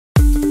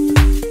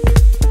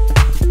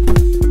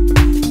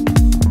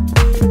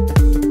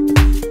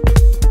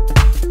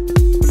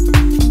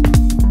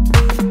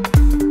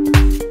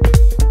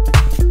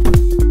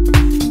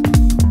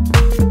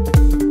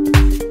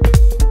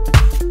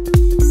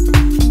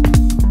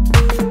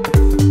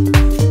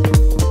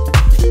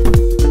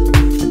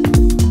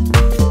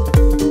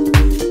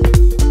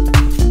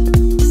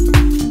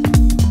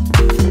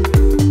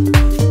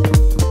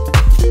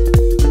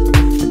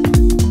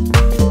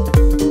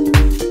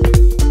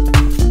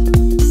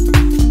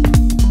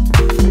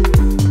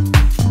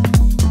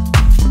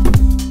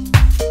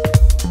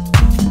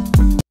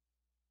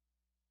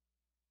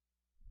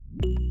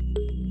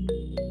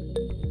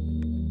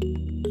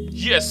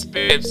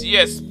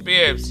Yes,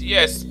 babes.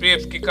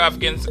 Kick off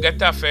against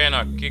Getafe, you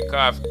know. Kick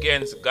off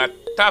against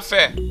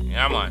Getafe.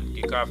 Yeah, man.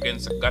 Kick off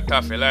against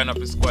Getafe. Line up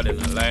the squad, you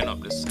know. Line up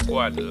the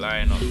squad.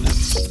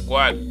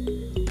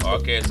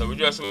 Okay, so we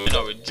just win, you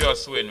know. We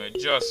just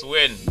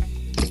win.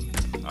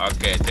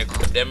 Okay, take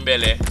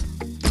Dembele.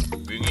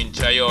 Bring in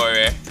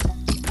Chayore.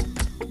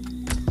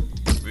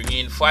 Bring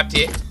in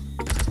Fati.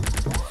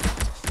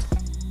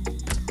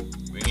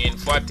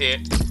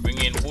 Bring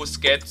in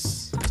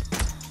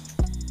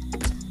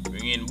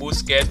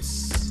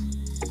Busquets.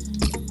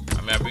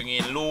 I'm gonna bring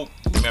in Luke.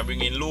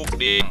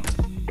 There.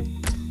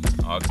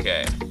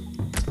 Okay.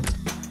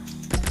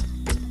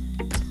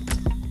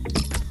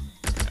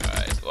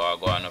 Alright, we'll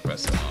go on the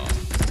person now.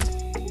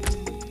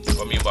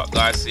 Coming back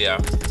Garcia.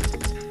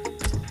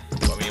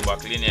 Coming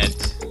back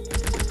Lynette.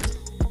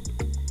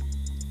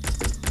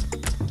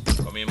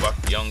 Coming back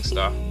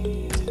Youngster.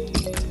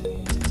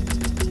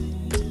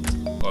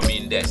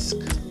 Coming Desk.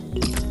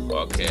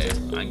 Okay,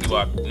 and give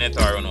back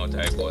Neto run out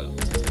I goal.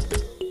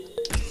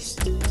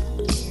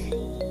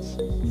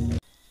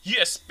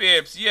 Yes,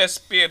 babes.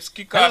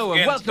 Kick off Hello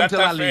and welcome to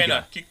La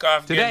Liga.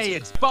 Today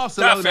it's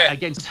Barcelona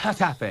against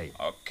Getafe.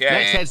 Okay.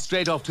 Let's head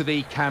straight off to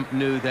the Camp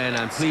Nou then.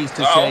 I'm pleased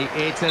to say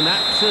it's an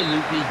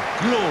absolutely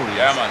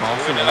glorious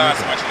Barcelona.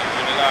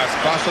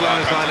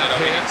 Barcelona's line up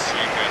here.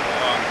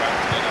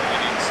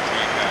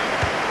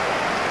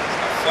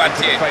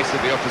 Into the face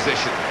of the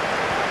opposition.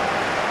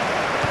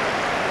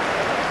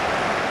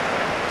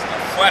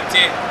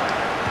 Fati.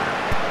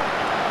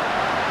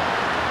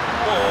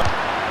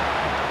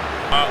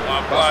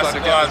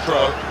 Barcelona get the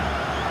throw.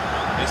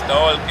 It's the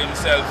Hulk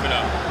himself, you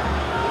know.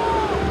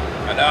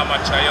 Adama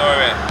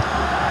Chayore.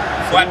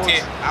 Fati.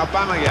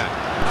 Auba. Yeah,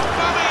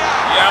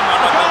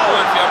 man, what a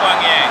goal for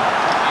Aubameyang.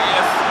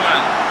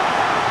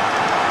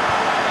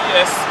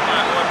 Yes,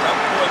 man, what a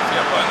goal for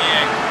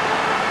Aubameyang.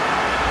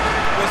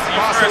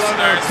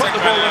 Barcelona put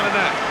the ball in the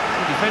net.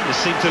 The defenders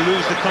seem to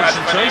lose the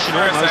concentration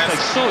almost. They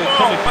saw it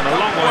coming from a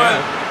long way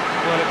out.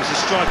 Well, it was a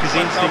striker's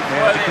instinct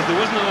there because there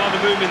wasn't a lot of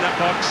room in that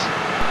box.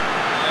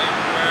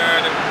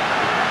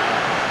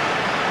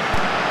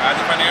 I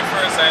think I'm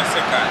first and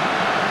second.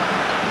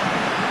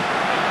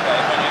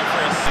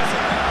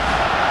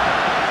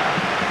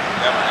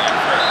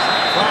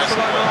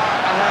 Barcelona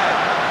ahead.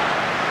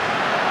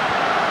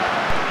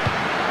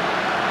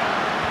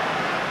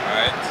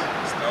 Alright,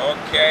 it's not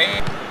okay.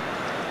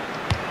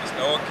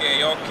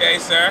 You okay,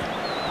 sir?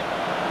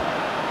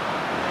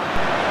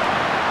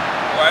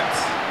 What?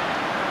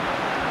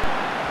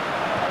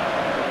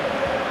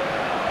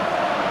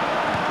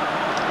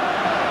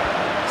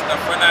 Mr.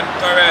 Fernando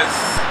Torres.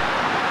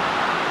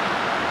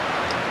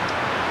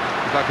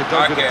 Like a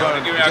dog with a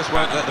bone, he just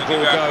won't let the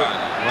ball go.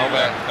 Well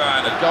then,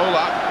 the goal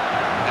up.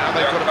 Now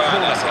they've got a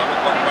corner.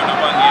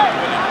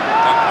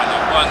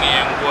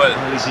 Well,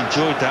 he's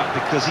enjoyed that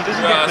because he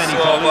doesn't get many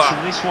volleys,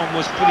 and this one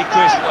was pretty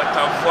crisp. What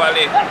a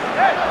volley!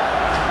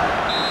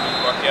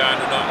 What can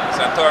do now?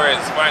 Mr. Torres,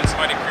 find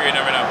somebody creating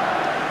him now.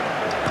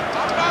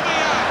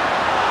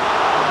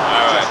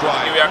 Alright,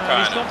 give me a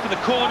corner. He's gone for the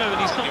corner and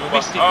he's not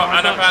missed it. Oh,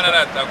 and a corner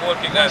that, a goal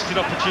kick that. Wasted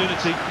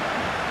opportunity.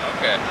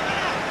 Okay.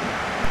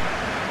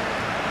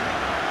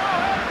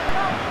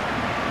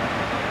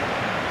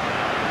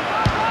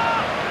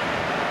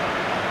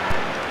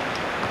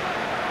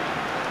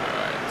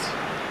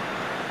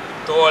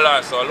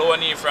 Tola, so low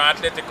knee from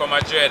Atletico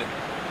Madrid.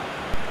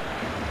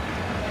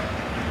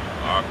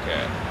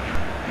 Okay.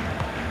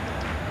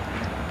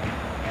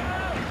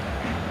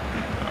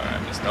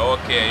 Alright, Mr.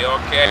 Okay, you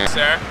okay,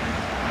 sir?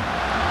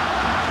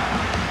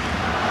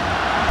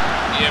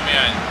 Yeah,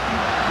 man.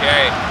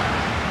 Okay.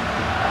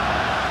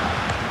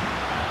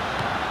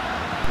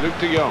 Luke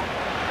de Jong.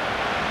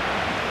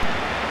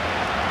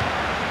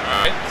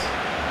 Alright.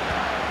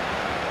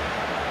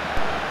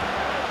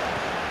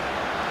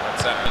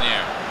 What's happening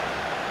here?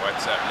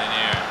 What's happening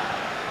here?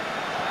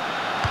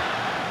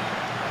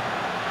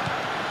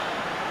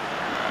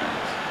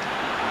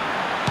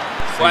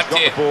 Right. He's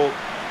got the ball.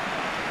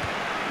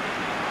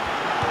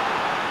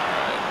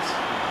 Right.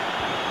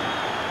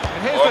 And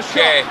here's the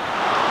shot.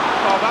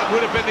 Oh, that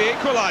would have been the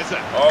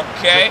equaliser.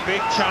 Okay.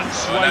 Big chance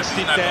So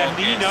wasted there.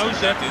 Okay. He knows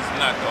so it. that is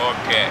not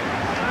okay.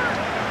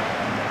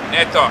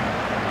 Neto.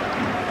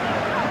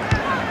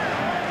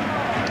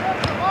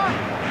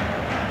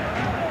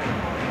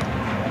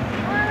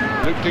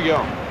 Luke de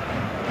Jong.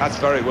 That's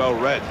very well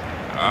read.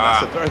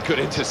 That's a very good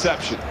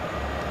interception.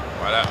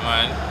 What up,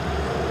 man?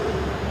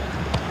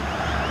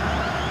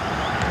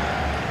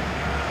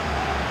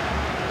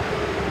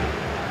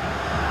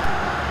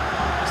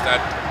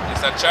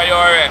 It's a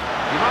Chayore.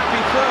 He might be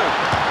through.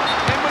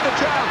 In with the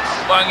chance.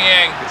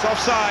 Banging. It's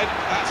offside.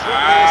 That's what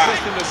the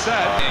assistant has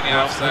said.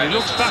 When he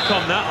looks back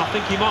on that, I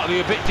think he might be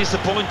a bit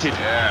disappointed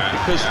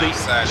because the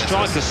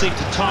striker seemed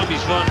to time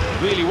his run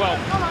really well.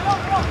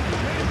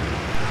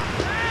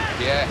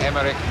 Yeah,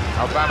 Emerick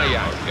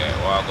Aubameyang. Okay,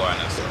 well, go on,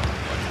 so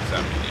what is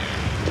happening here?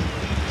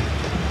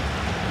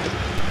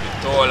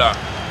 Tola.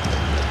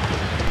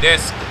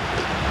 Desk.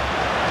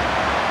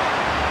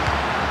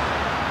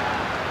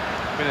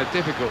 Been a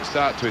difficult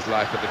start to his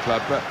life at the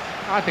club, but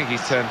I think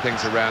he's turned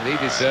things around. He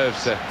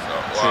deserves to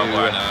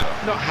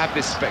not have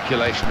this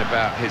speculation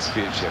about his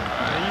future.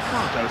 You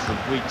can't go from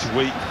week to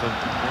week, from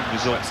one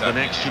result to the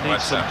next. You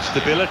need some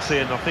stability,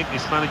 and I think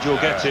this manager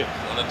will get it.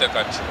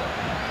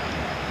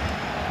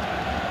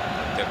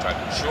 Take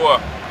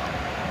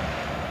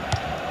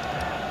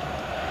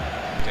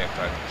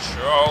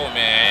control,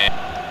 man.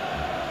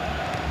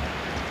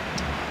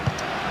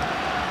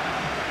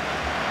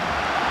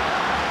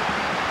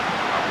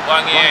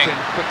 Right in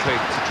quickly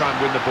to try and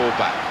win the ball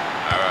back.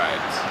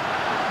 Alright.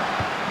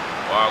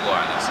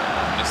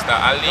 Mr.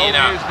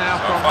 Alina.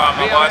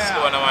 Former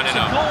Barcelona man, you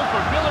know. It's a goal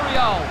for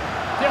Villarreal.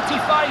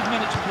 35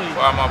 minutes, please.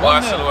 Former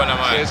Barcelona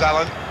man. Cheers,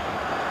 Alan.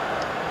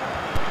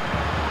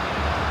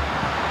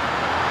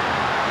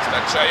 Mr.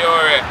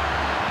 Chayore.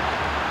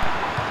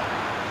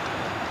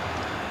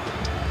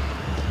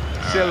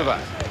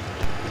 Silva.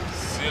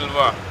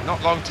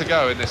 Not long to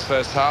go in this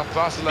first half.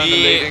 Barcelona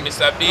leading.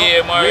 Mr.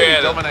 B.A.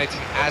 Really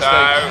dominating as they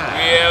can.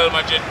 Real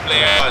Madrid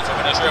players.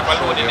 I'm not sure if I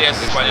loaded this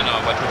one, you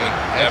know, but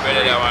they're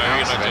better than one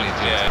Real Madrid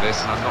player. This,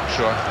 and I'm not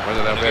sure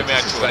whether they'll be able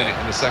to sustain it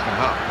in the second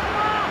half.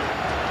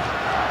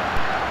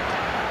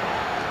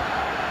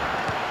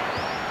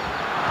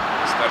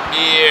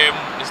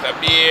 Mr.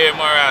 B.A.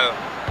 Morel.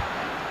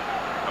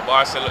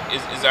 Barcelona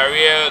is a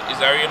Real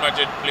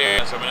Madrid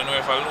player, so I don't know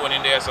if I load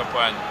in there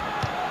someone.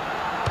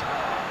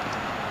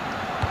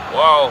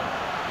 Wow.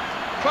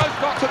 Close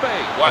got to be.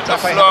 What a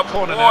flop.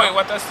 Boy,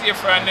 what a save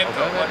for Neto.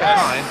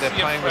 They're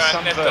playing with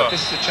some verve.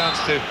 This is a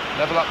chance to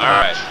level up the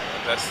match. Alright,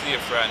 what a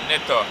save for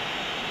Neto.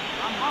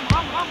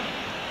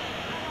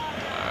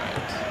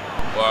 Alright.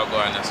 Go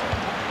on this one.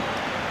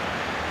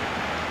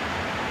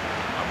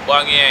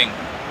 Banging.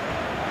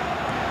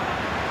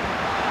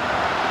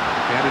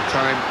 The added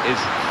time is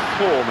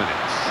 4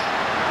 minutes.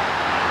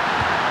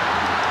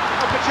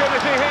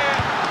 Opportunity here.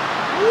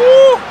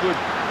 Woo! Good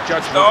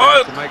judgment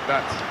to make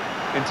that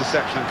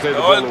interception and clear the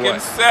ball away.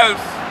 Himself.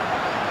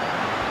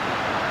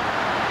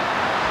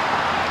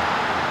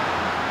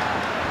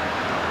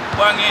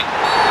 Bang it.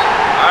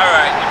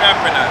 Alright, give me a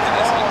penalty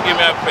this one.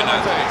 Give me a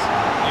penalty this one.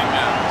 Give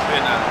me a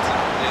penalty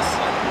this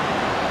one.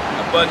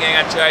 A banging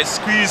I try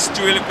squeeze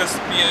through a little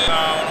space.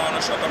 No,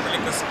 shut up a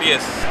little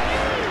space.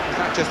 Is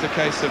that just a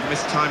case of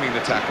mistiming the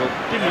tackle?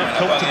 Didn't look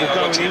comfortable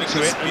going into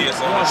it.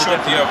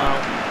 Shut you up.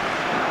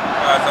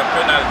 That's a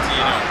penalty,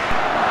 you know.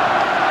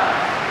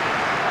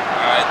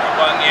 Alright,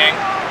 Banging.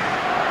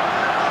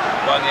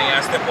 Banging, and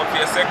step up for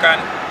a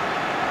second.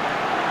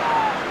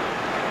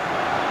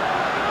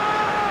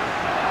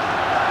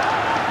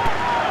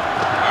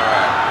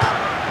 Alright.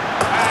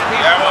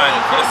 Yeah, man,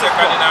 for the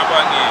second in a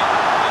Banging.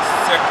 The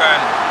second.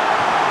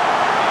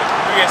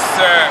 Brace,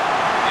 sir.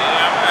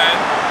 Yeah, man.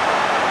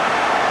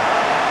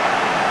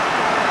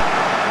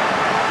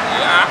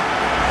 Yeah.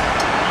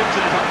 Looked a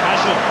little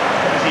casual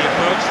as he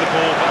approached the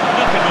ball, but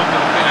nothing on the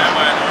finish. Yeah,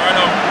 man, run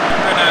up.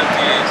 Penalty.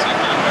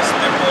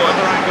 Step out.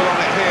 Another angle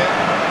on it here.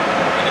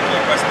 And the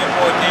keeper step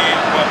out in,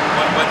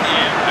 but he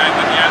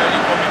already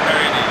commit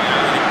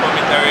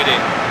already.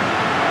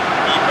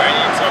 Keeper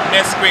needs some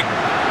Nesquik.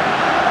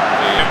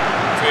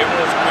 So he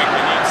moves quick,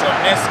 he needs some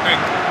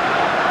Nesquik.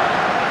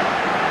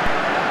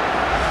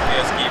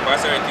 Yes, keeper,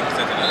 so everything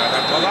set in that.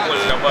 That's Well,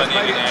 that's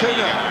made it 2-0.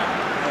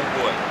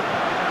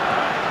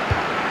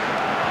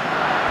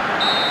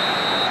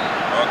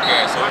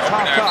 Okay, so we're up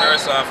in our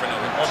first half now.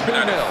 We're up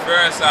in the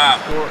first half.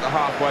 Score at the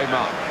halfway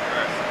mark.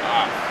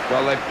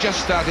 Well, they've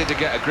just started to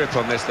get a grip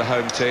on this, the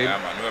home team. Yeah,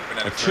 man, we're up in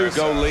a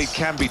 2-goal lead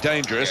can be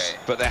dangerous,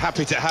 but they're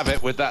happy to have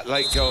it with that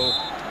late goal.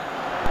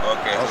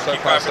 Okay, so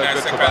far so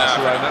good for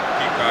Barcelona.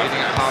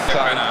 Leading at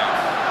half-time.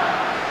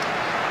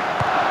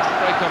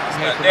 Break up from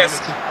here for a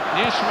moment.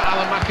 News from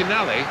Alan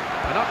McInally,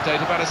 an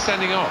update about a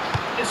sending off.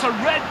 It's a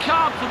red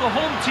card for the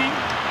home team.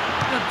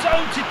 They're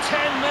down to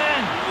 10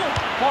 men.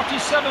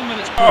 47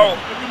 minutes.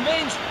 It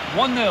remains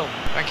 1-0.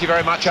 Thank you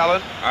very much,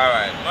 Alan.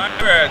 Alright, my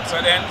word. So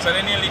then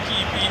nearly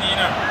keep in, you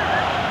know.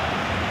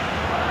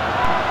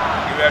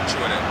 Give it a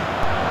throw then.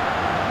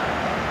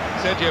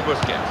 Sergio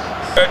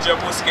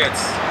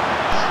Busquets.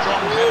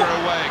 Strong header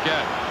away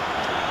again.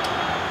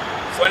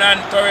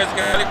 Fernand Torres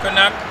get a little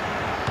knock.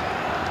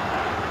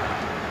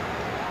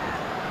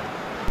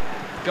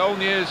 Goal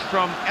news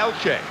from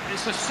Elche.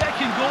 It's the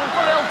second goal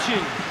for Elche.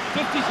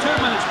 52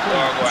 minutes,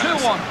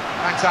 please. 2-1.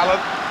 Thanks, Alan.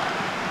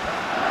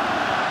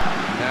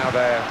 Now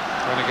they're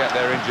trying to get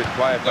their injured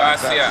player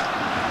back.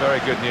 That's very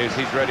good news.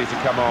 He's ready to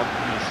come on.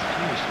 He's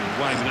furiously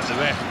waving at the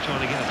ref,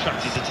 trying to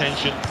attract his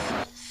attention.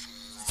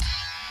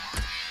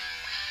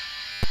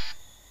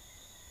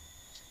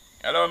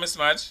 Hello, Miss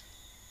Madge.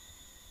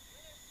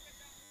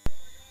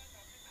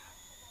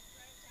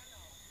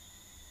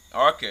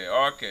 Okay.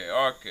 Alright.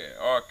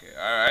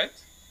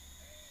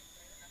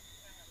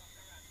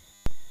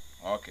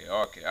 Okay,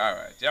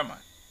 alright. Yeah, man.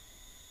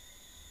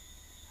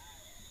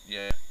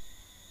 Yeah.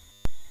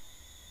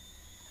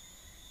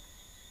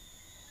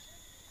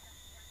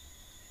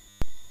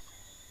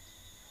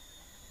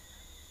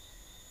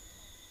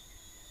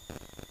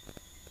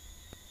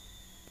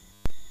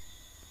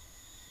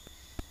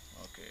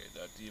 Okay,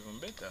 that's even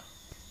better.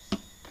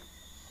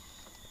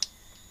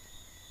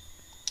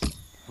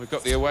 We've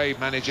got the away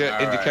manager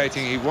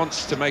indicating he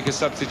wants to make a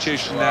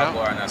substitution now.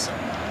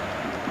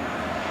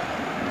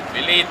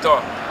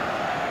 Milito.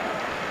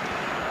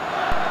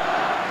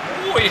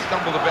 He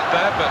stumbled a bit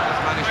there, but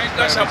has managed to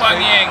stay on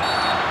his feet.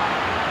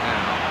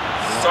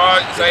 So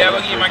you have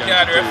to give him a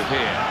card, ref?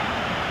 Okay.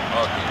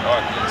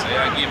 So you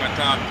give him a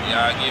tap,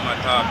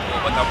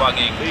 but a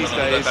bagging. These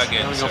days,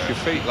 going off your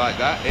feet like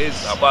that is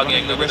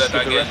running the risk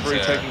of the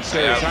referee taking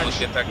serious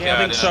action. Yeah,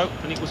 I think so.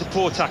 And it was a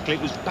poor tackle. It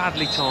was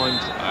badly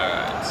timed.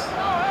 Alright,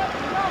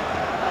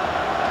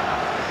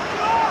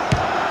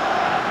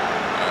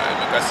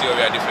 make us see how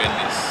we are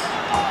defending this.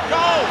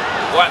 Goal!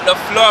 What the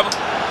flub?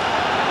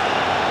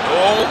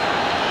 No.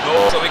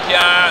 So we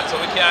can't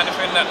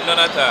defend that none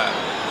at all.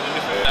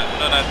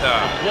 None at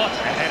all. What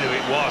a header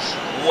it was.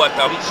 What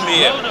a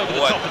play.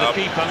 What a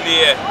play.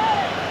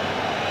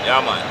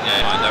 Yeah man,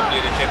 that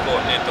play the take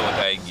out net out of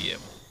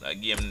the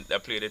game.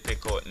 That play the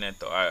take out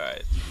net out.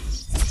 Alright.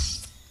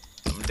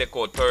 I'm take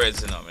out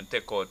Torres,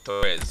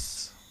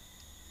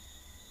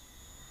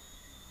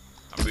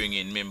 I'm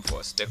bringing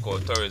Memphis. Take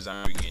out Torres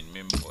and bring in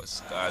Memphis.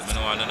 Because I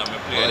don't want none of them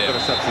play them.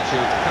 Got a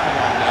substitute coming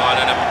on now. No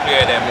one of them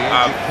play them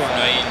have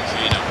no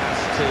injury now.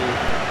 Has to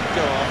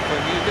go off,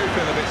 and you do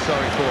feel a bit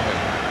sorry for him.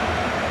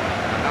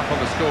 And up on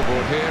the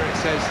scoreboard here, it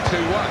says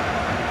 2-1.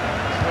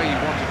 That's where you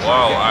want to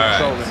try and get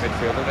control in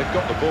midfield, and they've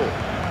got the ball.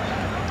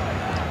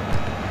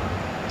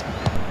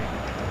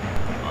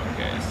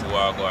 Okay, so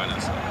I'll go on and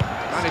so.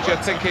 Manager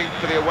thinking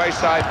for the away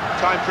side,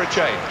 time for a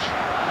change.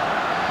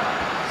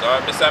 So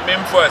Mr.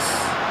 Memphis.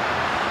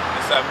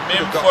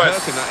 He got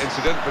hurt in that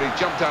incident, but he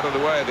jumped out of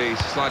the way of the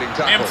sliding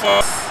tackle.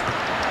 Memphis.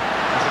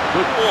 It's a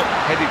good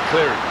headed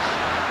clearance.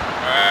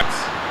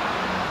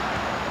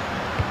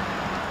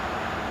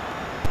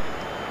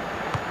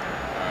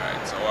 Alright,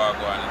 so I'll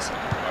go on and see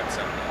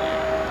what's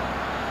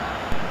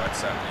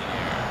happening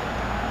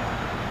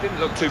here.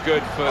 Didn't look too good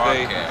for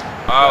the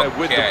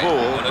with the ball.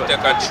 I'm going to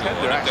take a chew.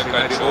 I'm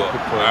going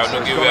to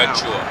give you a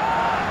chew.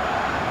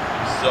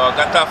 So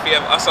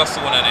Getafe have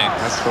Osasuna next.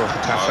 That's for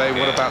Getafe.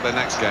 What about the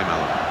next game,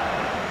 Alan?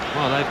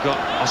 Well, they've got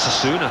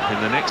Osasuna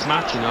in the next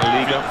match in our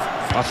Liga.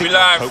 I think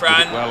Villar, they'll cope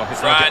with it well. I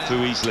think they'll get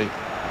through easily.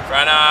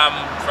 From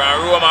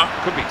Roma.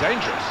 Could be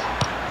dangerous.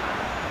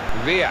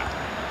 Villa.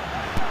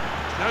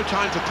 No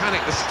time to panic.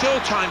 There's still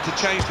time to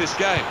change this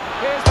game.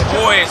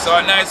 Boy, so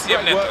a nice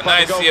save Neto.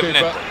 Nice save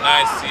Neto.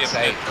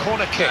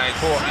 Corner kick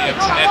for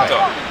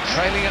Neto.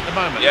 Trailing at the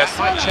moment. Yes,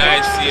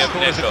 nice save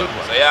Neto.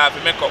 So you have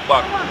to make up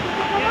back.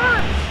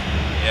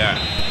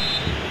 Yeah.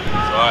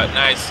 So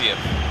nice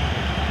save.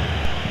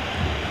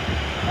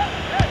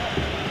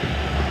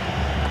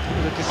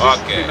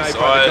 Okay, so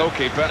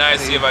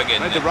nice save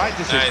again. Made the right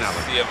decision,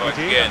 nice save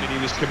again. I mean,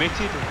 he was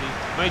committed and he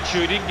made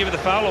sure he didn't give the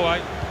foul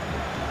away.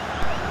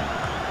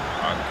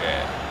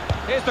 Okay.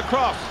 Here's the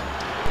cross.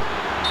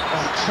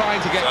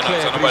 Trying to get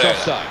clear, but he's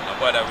offside. No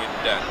bother with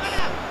that.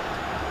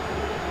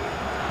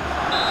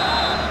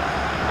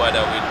 No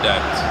bother with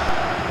that.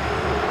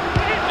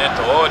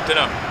 Neto out, you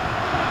know.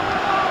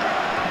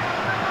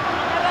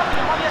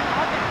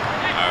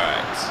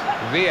 Alright.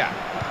 Villa.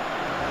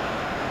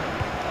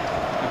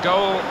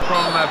 Goal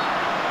from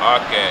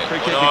okay, free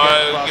kick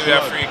I'll give you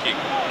a free kick.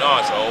 No,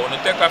 so I want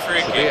to take a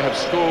free kick. They have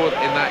scored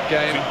in that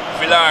game.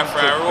 Villar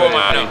from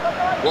Roma.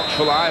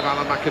 Watchful eye of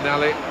Alan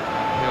McAnally.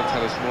 He'll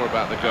tell us more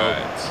about the goal.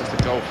 It's just a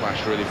goal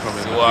flash really from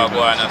him.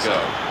 So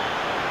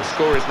the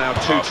score is now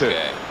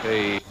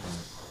 2-2.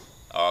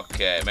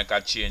 Okay, make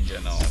a change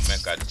now.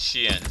 Make a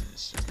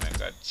change.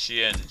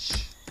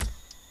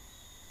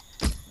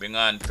 Bring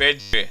on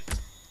Pedri.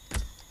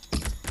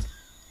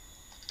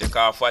 Take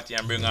off Fatty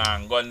and bring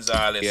on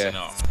Gonzalez, you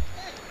know.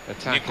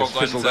 Attack has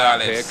fizzled out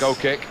here. Goal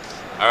kick.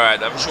 Alright,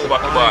 I'm sure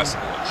back to boss.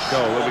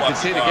 Goal. Well, we can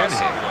see it again here.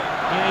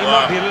 Yeah, you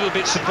might be a little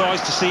bit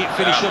surprised to see it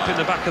finish up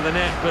in the back of the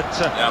net, but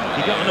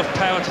he got enough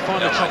power to find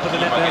the top of the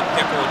net there.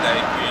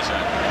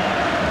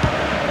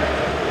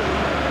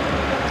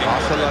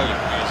 Barcelona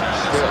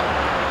still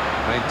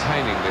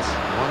maintaining this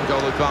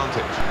one-goal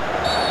advantage.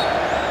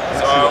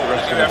 So, we'll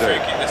give you a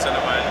free kick, listen,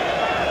 man.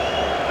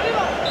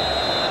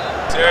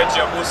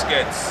 Sergio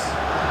Busquets.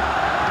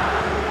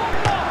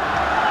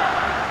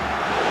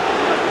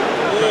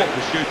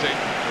 The shooting,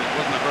 it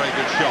wasn't a very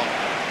good shot.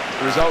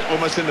 The result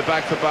almost in the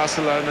bag for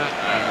Barcelona,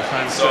 and the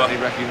fans certainly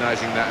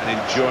recognising that and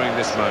enjoying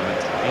this moment.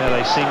 Yeah,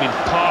 they seem in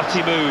party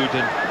mood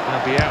and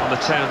they'll be out on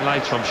the town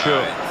later, I'm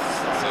sure.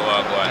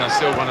 Now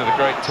still one of the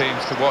great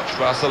teams to watch,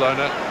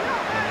 Barcelona.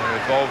 And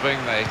they're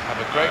evolving, they have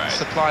a great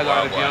supply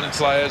line of young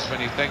players. When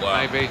you think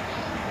maybe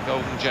the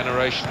golden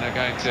generation are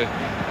going to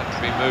have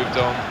to be moved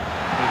on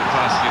through the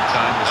passing of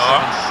time, the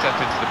Suns step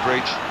into the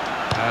breach.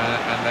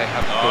 And they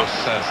have, of course,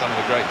 some of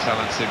the great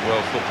talents in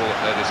world football at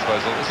their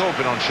disposal. It's all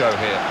been on show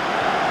here.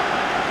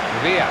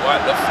 Villa. What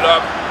the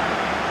flub?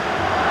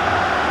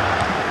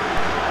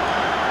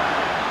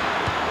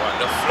 What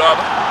the flub?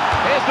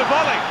 Here's the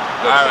volley.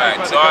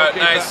 Alright, so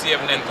nice save,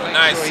 Neto.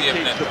 Nice save,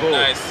 Neto.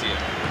 Nice save.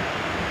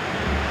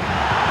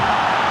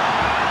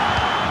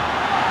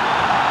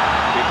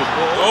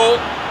 Oh!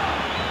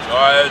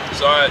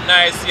 So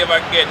nice save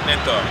again,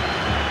 Neto.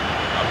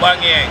 A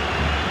Banging.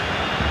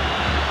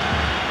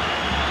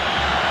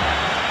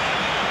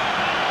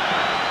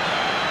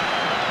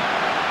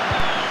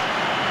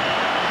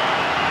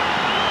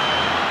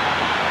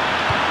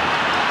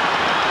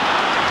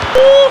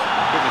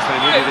 Goodness, they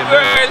needed him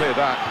there to clear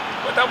that.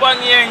 What a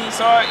banging,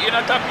 so you're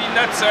not tapping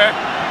that, sir.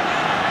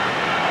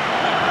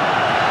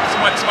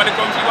 Somebody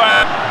come to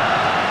one.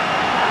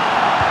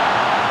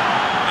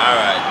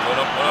 Alright,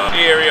 gonna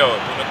clear you out,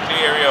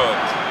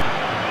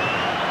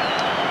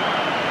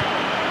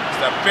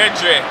 Mr.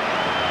 Pedri.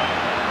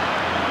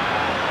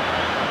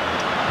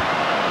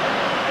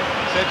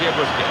 Sergio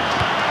Busquets.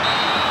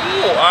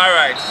 Oh,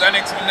 alright, it's the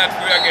next win that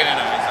free again, you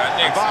know. It's the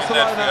next win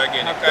that free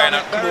again. It's kind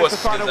of close.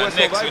 It's the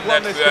next win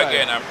that free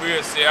again. I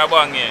brace you a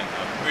banging.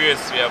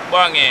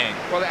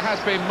 Well, it has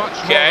been much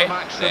more of a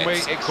match than we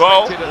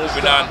expected at the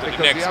start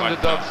because the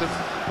underdogs have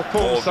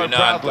performed so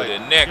proudly.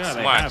 Moving on to the next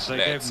match. They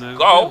Let's gave them a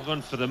go. good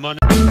run for the money.